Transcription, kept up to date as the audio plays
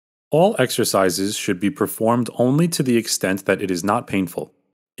All exercises should be performed only to the extent that it is not painful.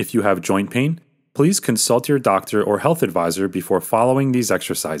 If you have joint pain, please consult your doctor or health advisor before following these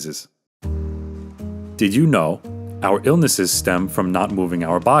exercises. Did you know our illnesses stem from not moving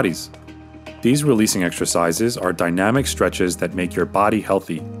our bodies? These releasing exercises are dynamic stretches that make your body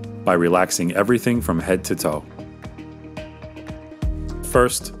healthy by relaxing everything from head to toe.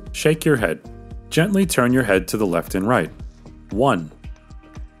 First, shake your head. Gently turn your head to the left and right. 1,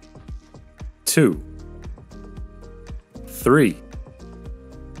 2, 3,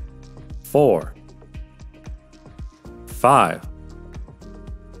 4, 5,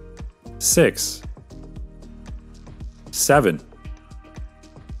 6, 7,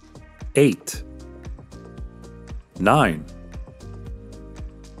 8, 9,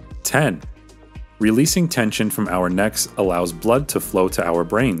 10. Releasing tension from our necks allows blood to flow to our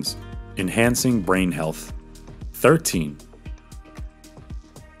brains, enhancing brain health. 13,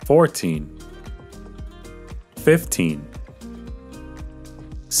 14, 15,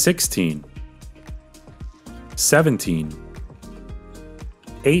 16, 17,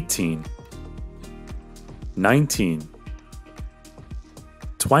 18, 19,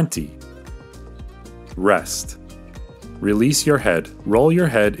 20. Rest. Release your head. Roll your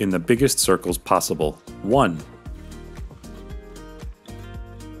head in the biggest circles possible. 1,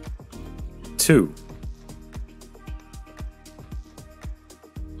 2,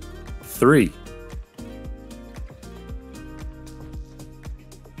 3,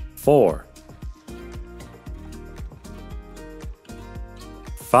 4,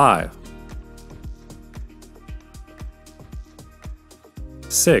 5,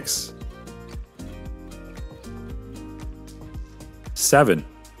 6, 7,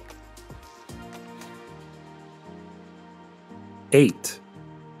 8,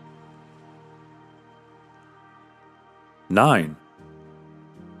 9,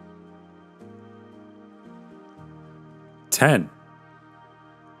 10.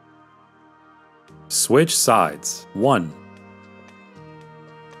 Switch sides. 1,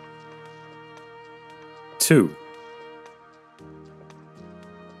 2,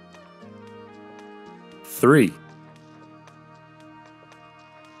 3,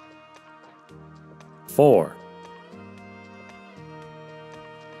 4,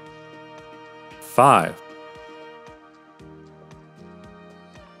 5,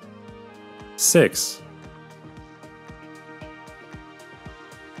 6,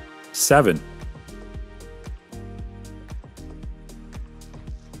 7,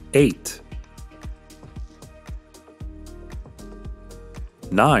 8,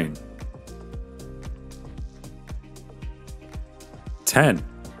 9, 10.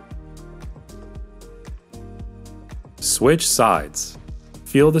 Switch sides.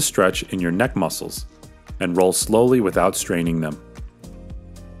 Feel the stretch in your neck muscles and roll slowly without straining them.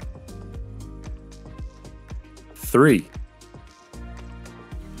 3,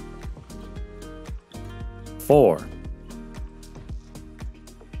 4,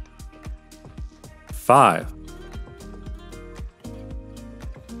 5,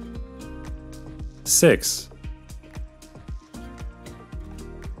 6,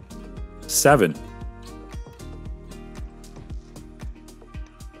 7,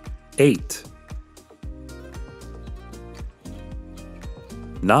 8,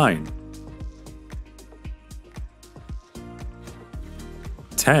 9,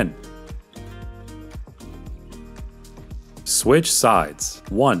 10. Switch sides.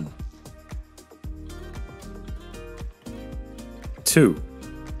 1, 2,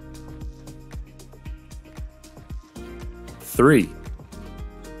 3,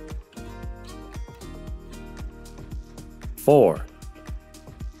 4,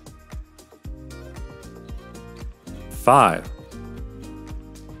 5,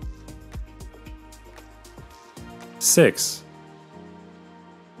 6,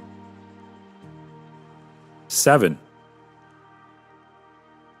 7,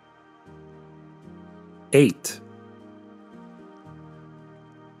 8,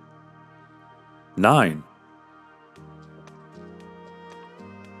 9,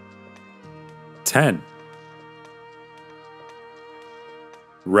 10.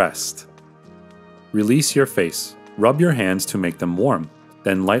 Rest. Release your face. Rub your hands to make them warm,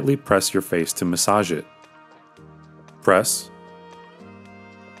 then lightly press your face to massage it. Press.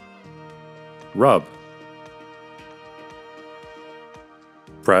 Rub.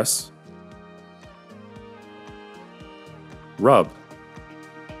 Press. Rub.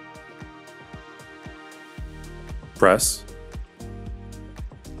 Press.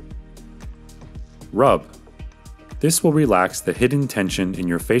 Rub. This will relax the hidden tension in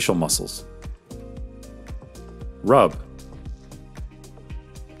your facial muscles. Rub.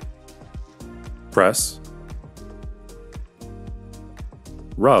 press,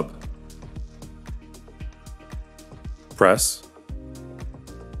 rub, press,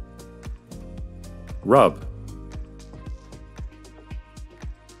 rub,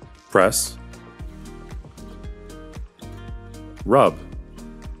 press, rub,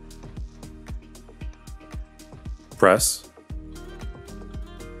 press,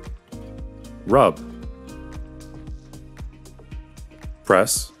 rub,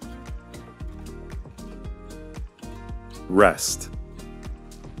 press, rest.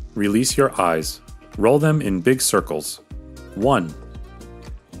 Release your eyes. Roll them in big circles. 1,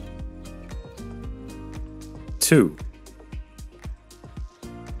 2,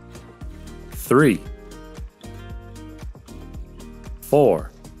 3,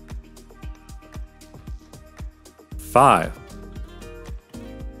 4, 5,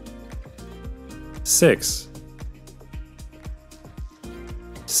 6,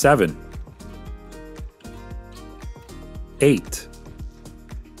 7, 8,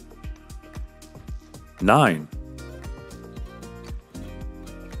 9,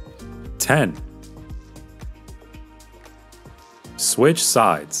 10. Switch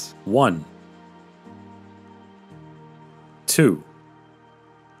sides. 1, 2,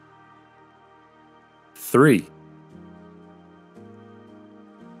 3,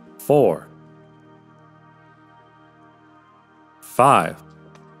 4, 5,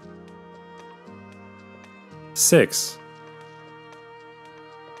 6,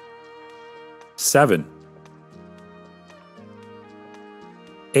 7,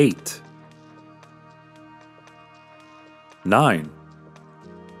 8, 9,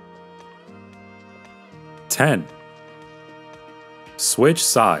 10. Switch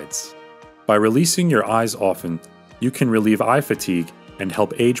sides. By releasing your eyes often, you can relieve eye fatigue and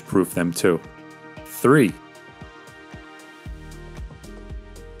help age-proof them too. 3,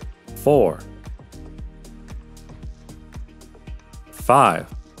 4,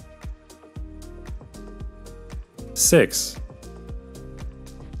 5, 6,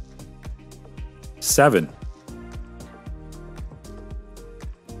 7,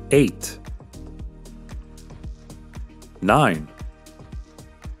 8, 9,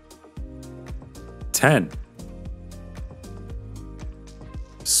 10.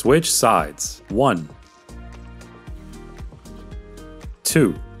 Switch sides. 1,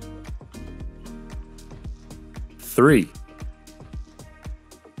 2, 3,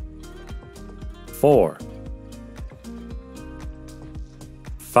 4,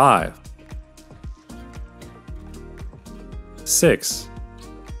 5, 6,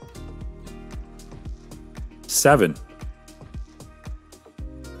 7,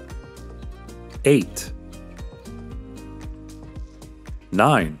 8,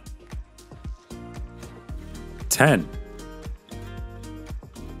 9, 10.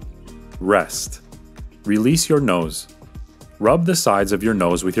 Rest. Release your nose. Rub the sides of your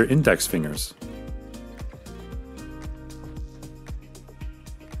nose with your index fingers.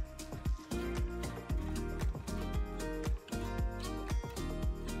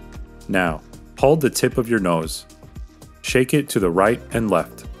 Now, hold the tip of your nose. Shake it to the right and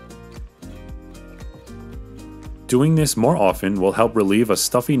left. Doing this more often will help relieve a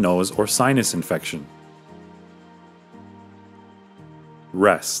stuffy nose or sinus infection.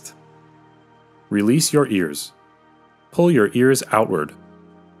 Rest. Release your ears. Pull your ears outward.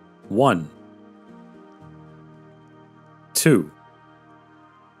 1, 2,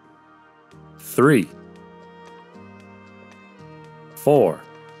 3, 4,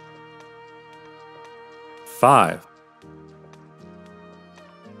 5,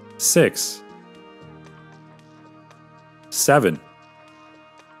 6, 7,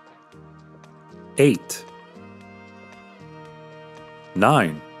 8,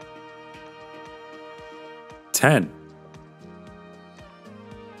 9, 10.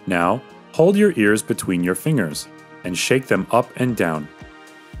 Now, hold your ears between your fingers and shake them up and down.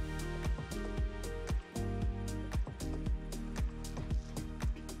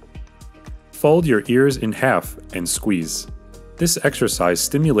 Fold your ears in half and squeeze. This exercise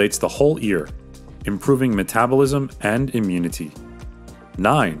stimulates the whole ear, improving metabolism and immunity.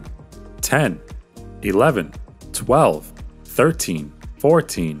 9, 10, 11, 12, 13,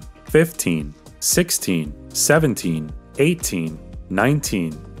 14, 15, 16, 17, 18,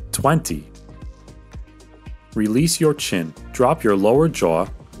 19, 20. Release your chin, drop your lower jaw,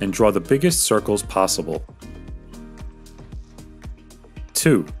 and draw the biggest circles possible.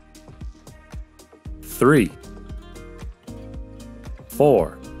 2, 3,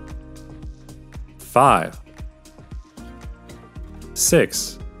 4, 5,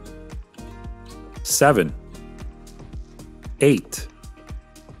 6, 7, 8,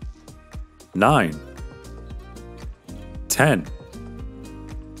 9, 10.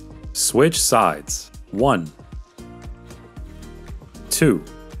 Switch sides. 1, 2,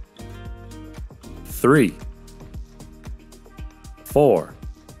 3, 4,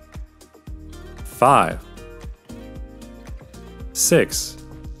 5, 6,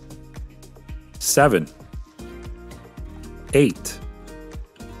 7, 8,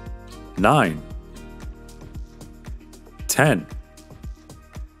 9, 10.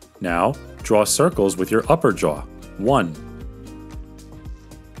 Now, draw circles with your upper jaw. 1,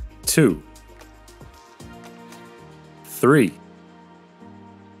 2, 3,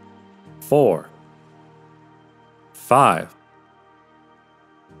 4, 5,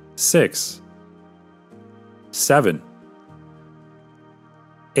 6, 7,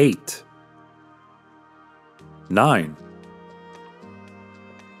 8, 9,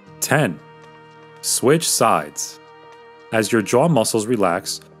 10. Switch sides. As your jaw muscles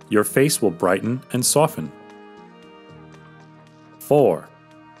relax, your face will brighten and soften. 4,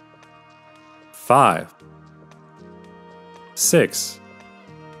 5, 6,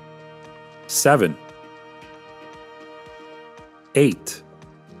 7, 8,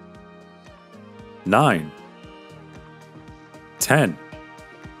 9, 10.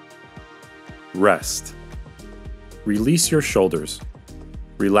 Rest. Release your shoulders.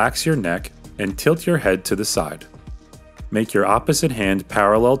 Relax your neck and tilt your head to the side. Make your opposite hand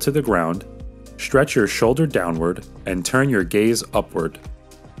parallel to the ground, stretch your shoulder downward, and turn your gaze upward.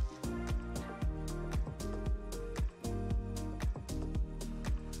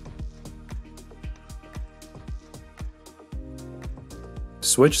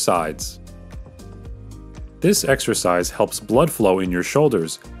 Switch sides. This exercise helps blood flow in your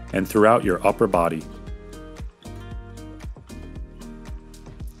shoulders and throughout your upper body.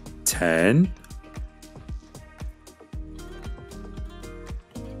 10, 10.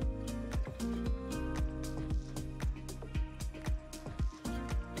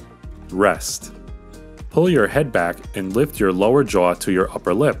 Rest. Pull your head back and lift your lower jaw to your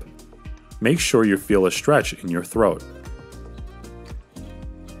upper lip. Make sure you feel a stretch in your throat.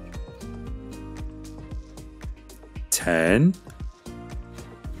 10, 10.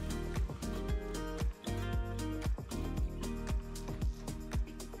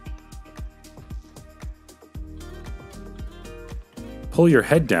 Pull your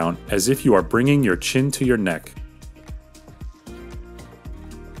head down as if you are bringing your chin to your neck.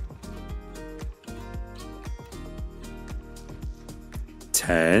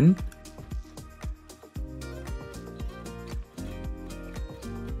 10, 10.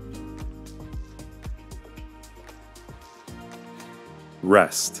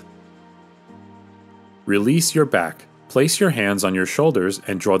 Rest. Release your back. Place your hands on your shoulders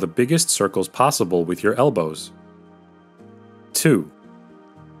and draw the biggest circles possible with your elbows. 2,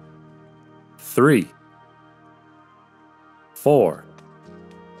 3, 4,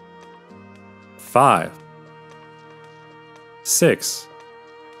 5, 6,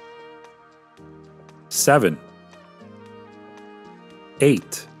 7,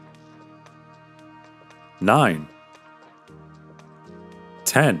 8, 9,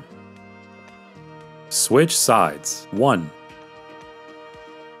 10. Switch sides. 1,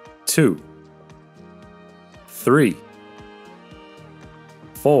 2, 3,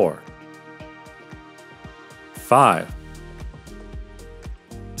 4, 5,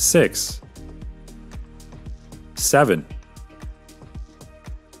 6, 7,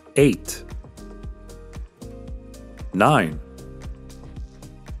 8, 9,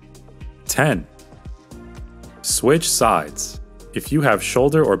 10. Switch sides. If you have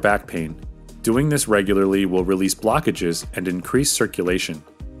shoulder or back pain, doing this regularly will release blockages and increase circulation,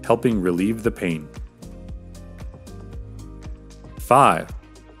 helping relieve the pain. 5,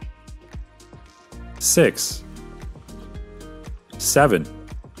 6, 7,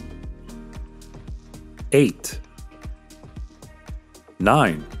 8,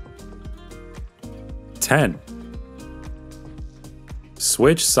 9, 10.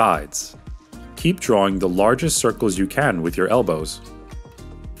 Switch sides. Keep drawing the largest circles you can with your elbows.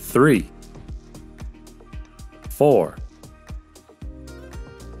 3, 4,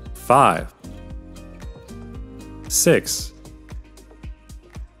 5, 6,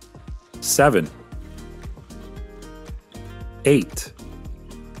 7, 8,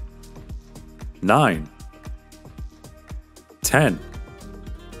 9, 10.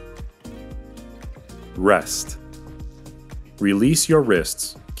 Rest. Release your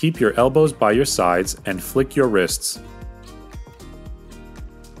wrists. Keep your elbows by your sides and flick your wrists.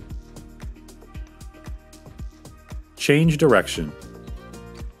 Change direction.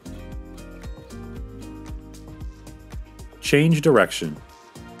 Change direction.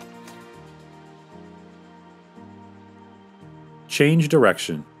 change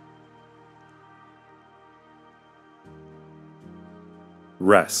direction.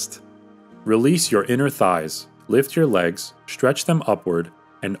 Rest. Release your inner thighs, lift your legs, stretch them upward,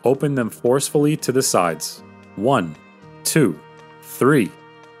 and open them forcefully to the sides. 1, 2, 3,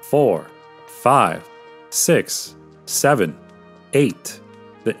 4, 5, 6, 7, 8.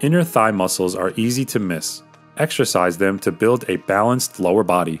 The inner thigh muscles are easy to miss. Exercise them to build a balanced lower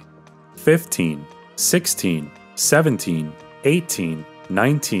body. 15, 16, 17, 18,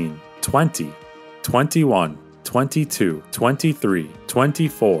 19, 20, 21, 22, 23,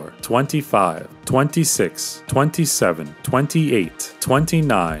 24, 25, 26, 27, 28,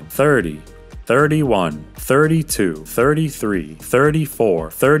 29, 30, 31, 32, 33,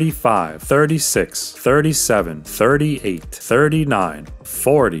 34, 35, 36, 37, 38, 39,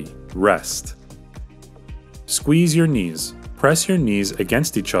 40. Rest. Squeeze your knees. Press your knees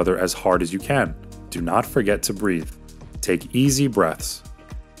against each other as hard as you can. Do not forget to breathe. Take easy breaths.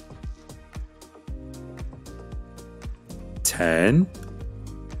 10,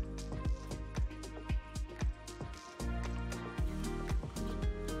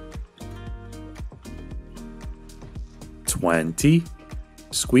 20.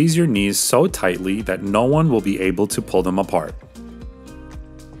 Squeeze your knees so tightly that no one will be able to pull them apart.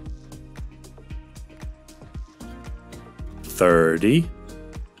 30. 40.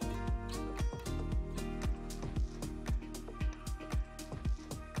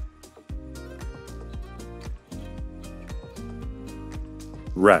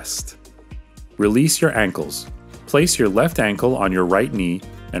 Rest. Release your ankles. Place your left ankle on your right knee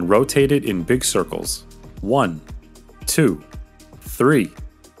and rotate it in big circles. 1, 2, 3,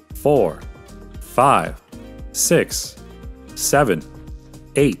 4, 5, 6, 7,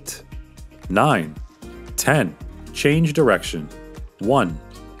 8, 9, 10. Change direction. 1,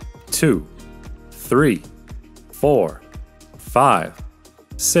 2, 3, 4, 5,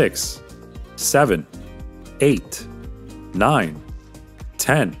 6, 7, 8, 9,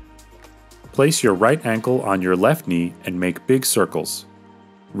 10. Place your right ankle on your left knee and make big circles.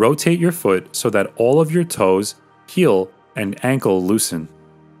 Rotate your foot so that all of your toes, heel, and ankle loosen.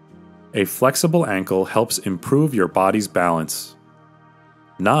 A flexible ankle helps improve your body's balance.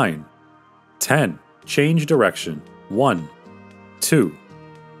 9, 10. Change direction. 1, 2,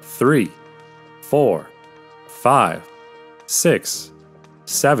 3, 4, 5, 6,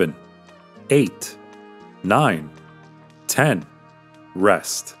 7, 8, 9, 10.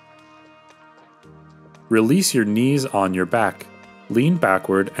 Rest. Release your knees on your back. Lean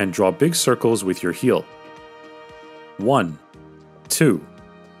backward and draw big circles with your heel. 1, 2,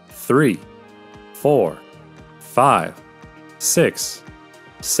 3, 4, 5, 6,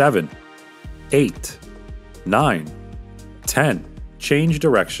 7, 8, 9, 10. Change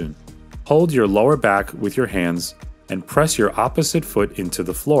direction. Hold your lower back with your hands and press your opposite foot into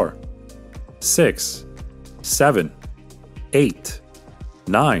the floor. 6, 7, 8,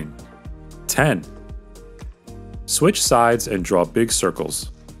 9, 10. Switch sides and draw big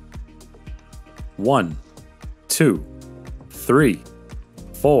circles. 1, 2, 3,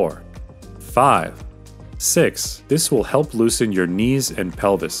 4, 5, 6. This will help loosen your knees and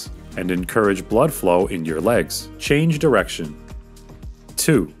pelvis and encourage blood flow in your legs. Change direction.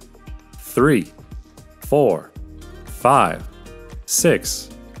 2, 3, 4, 5, 6,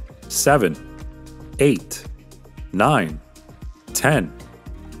 7, 8, 9, 10.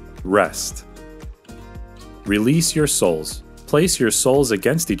 Rest. Release your soles. Place your soles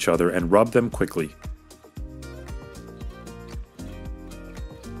against each other and rub them quickly.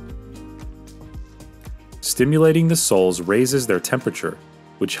 Stimulating the soles raises their temperature,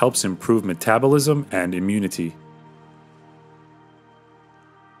 which helps improve metabolism and immunity.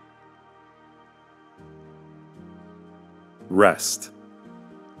 Rest.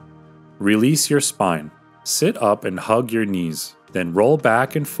 Release your spine. Sit up and hug your knees, then roll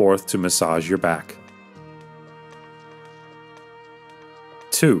back and forth to massage your back.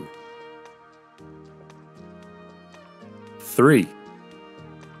 2, 3,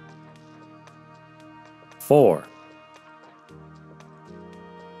 4,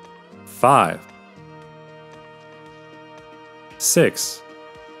 5, 6,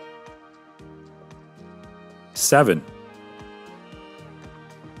 7,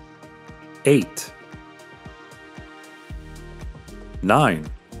 8, 9,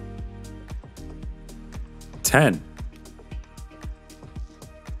 10,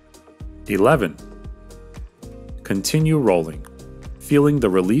 11. Continue rolling, feeling the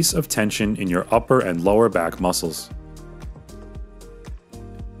release of tension in your upper and lower back muscles.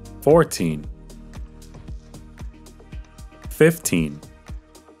 14, 15,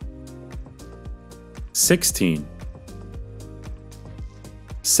 16,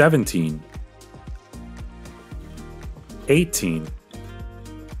 17, 18,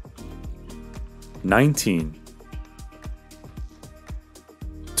 19,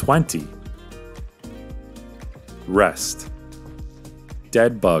 20. Rest.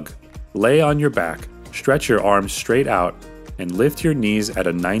 Dead bug. Lay on your back, stretch your arms straight out, and lift your knees at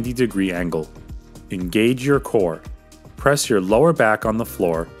a 90-degree angle. Engage your core. Press your lower back on the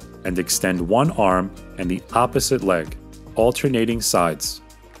floor and extend one arm and the opposite leg, alternating sides.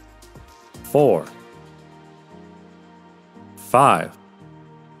 4, 5,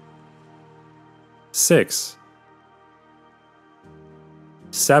 6,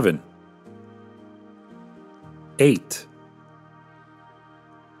 7, 8,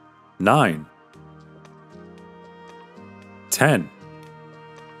 9, 10,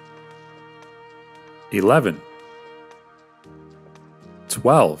 11,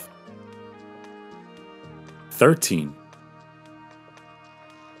 12, 13,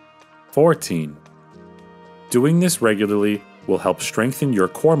 14. Doing this regularly will help strengthen your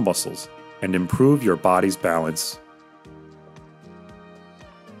core muscles and improve your body's balance.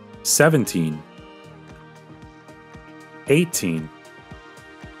 17, 18,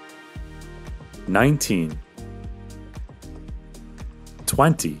 19,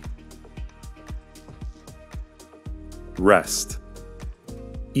 20. Rest.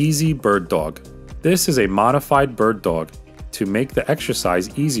 Easy bird dog. This is a modified bird dog to make the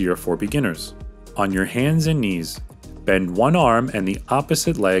exercise easier for beginners. On your hands and knees, bend one arm and the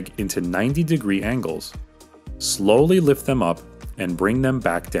opposite leg into 90-degree angles. Slowly lift them up and bring them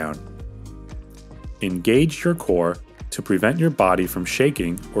back down. Engage your core to prevent your body from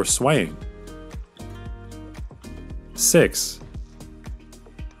shaking or swaying. 6,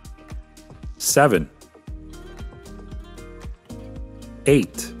 7,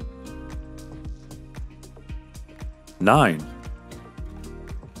 8, 9,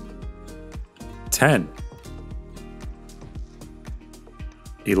 10,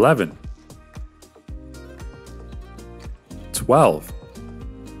 11, 12,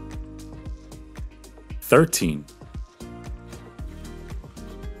 13,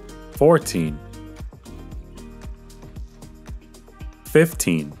 14,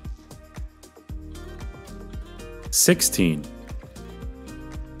 15, 16,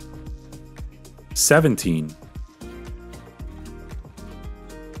 17,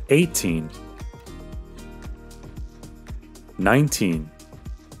 18, 19,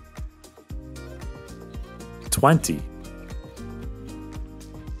 20.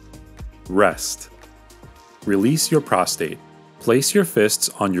 Rest. Release your prostate. Place your fists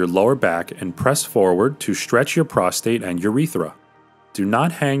on your lower back and press forward to stretch your prostate and urethra. Do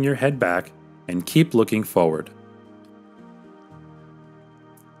not hang your head back and keep looking forward.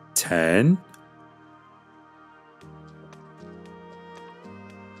 10,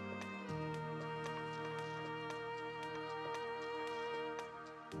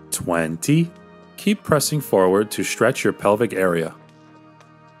 20. Keep pressing forward to stretch your pelvic area.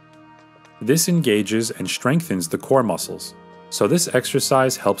 This engages and strengthens the core muscles, so this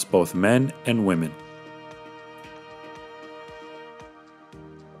exercise helps both men and women.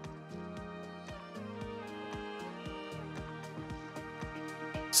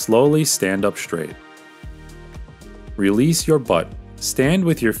 Slowly stand up straight. Release your butt. Stand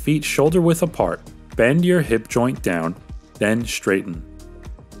with your feet shoulder-width apart. Bend your hip joint down, then straighten.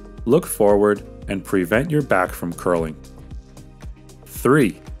 Look forward and prevent your back from curling.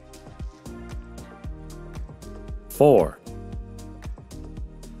 3, 4,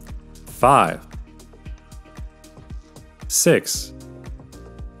 5, 6,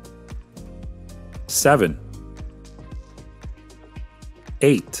 7,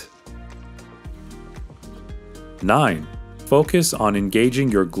 8, 9, 10,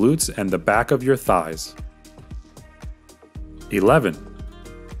 11,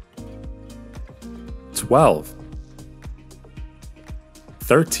 12, 13, 14, 15, 16, 17, 18, 19, 20. Rest. Release your prostate.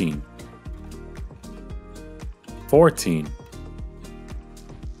 Stand with your feet shoulder width apart. Bend your hip joint down, then straighten.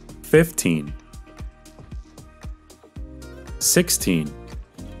 Look forward and prevent your back from curling. 3, 4, 5, 6, 7, 8, 9. Focus on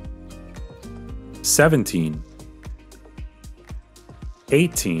engaging your glutes and the back of your thighs. 11, 12, 13, 14, 15, 16, 17,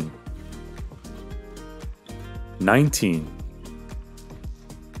 18, 19,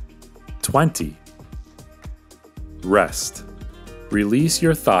 20. Rest. Release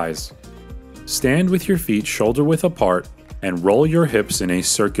your thighs. Stand with your feet shoulder width apart and roll your hips in a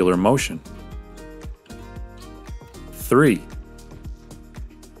circular motion. 3,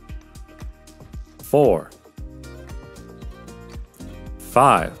 4,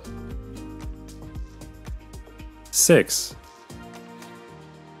 5, 6,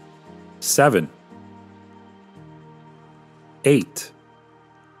 7, 8,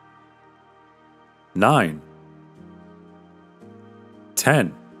 9,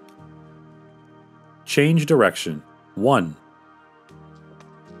 10. Change direction. 1,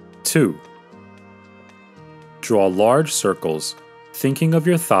 2. Draw large circles, thinking of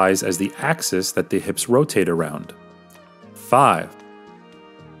your thighs as the axis that the hips rotate around. 5,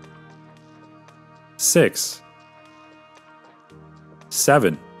 6,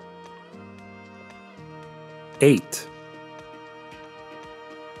 7, 8,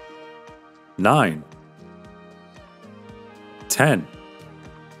 9, 10.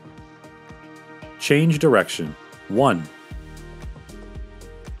 Change direction. 1,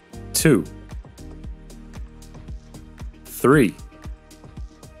 2, 3,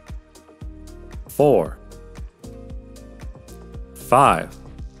 4, 5,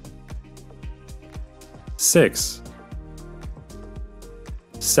 6,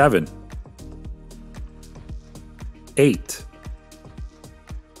 7, 8,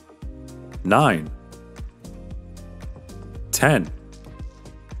 9, 10.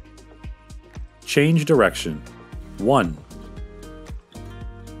 Change direction. 1,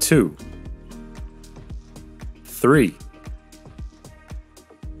 2, 3,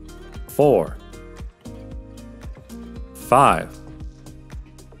 4, 5,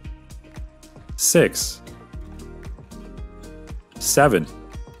 6, 7,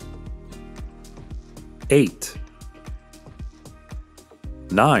 8,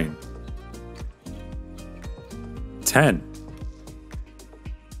 9, 10.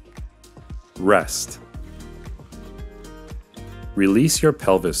 Rest. Release your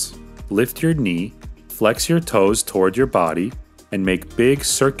pelvis. Lift your knee, flex your toes toward your body, and make big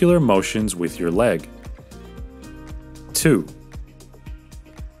circular motions with your leg. 2,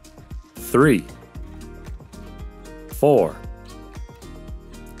 3, 4,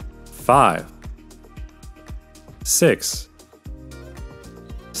 5, 6,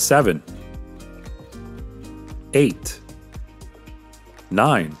 7, 8,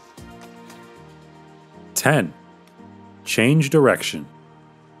 9, 10. Change direction.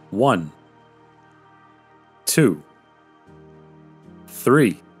 1, 2,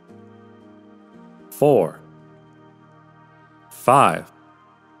 3, 4, 5,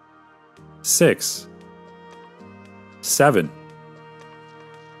 6, 7,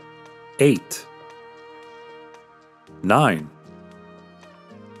 8, 9,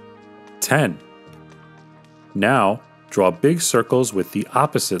 10. Now, draw big circles with the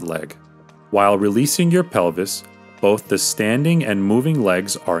opposite leg. While releasing your pelvis, both the standing and moving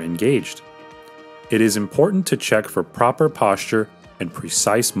legs are engaged. It is important to check for proper posture and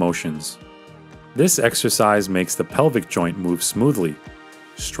precise motions. This exercise makes the pelvic joint move smoothly,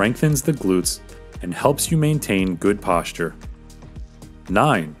 strengthens the glutes, and helps you maintain good posture.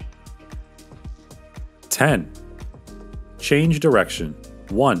 9, 10. Change direction.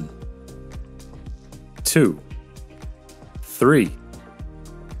 1, 2, 3,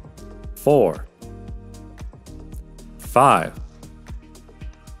 4, 5,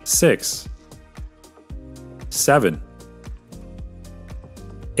 6, 7,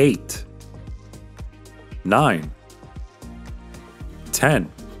 8, 9,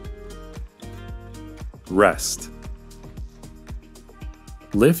 10. Rest.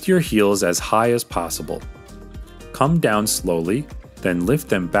 Lift your heels as high as possible. Come down slowly, then lift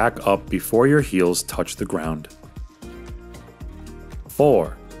them back up before your heels touch the ground.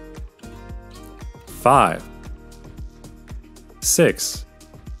 4, 5, 6,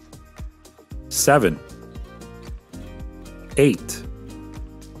 7, 8,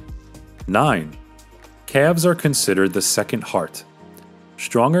 9. Calves are considered the second heart.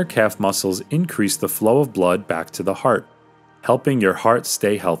 Stronger calf muscles increase the flow of blood back to the heart, helping your heart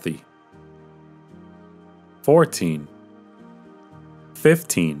stay healthy. 14,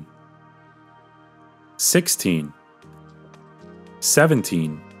 15, 16,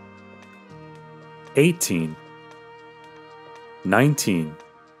 17, 18, 19,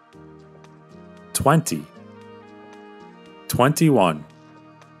 20, 21,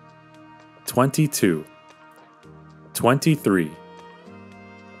 22, 23,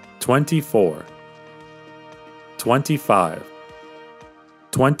 24, 25,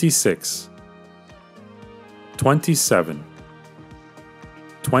 26, 27,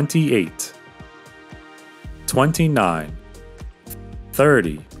 28, 29,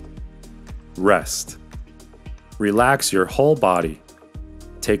 30. Rest. Relax your whole body.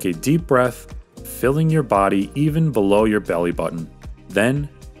 Take a deep breath, filling your body even below your belly button. Then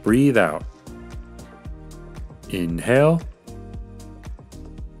breathe out. Inhale.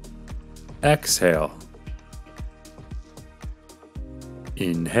 Exhale.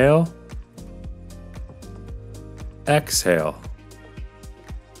 Inhale. Exhale.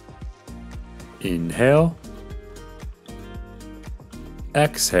 Inhale.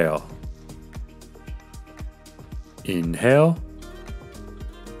 Exhale. Inhale.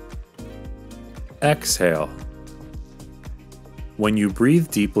 Exhale. When you breathe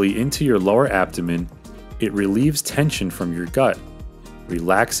deeply into your lower abdomen, it relieves tension from your gut,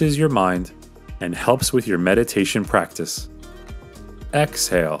 relaxes your mind, and helps with your meditation practice.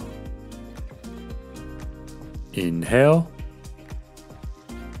 Exhale. Inhale.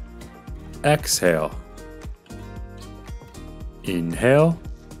 Exhale. Inhale.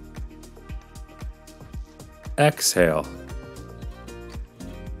 Exhale.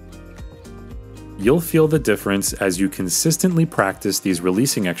 You'll feel the difference as you consistently practice these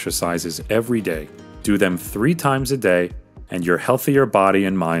releasing exercises every day. Do them 3 times a day, and your healthier body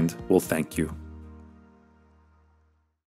and mind will thank you.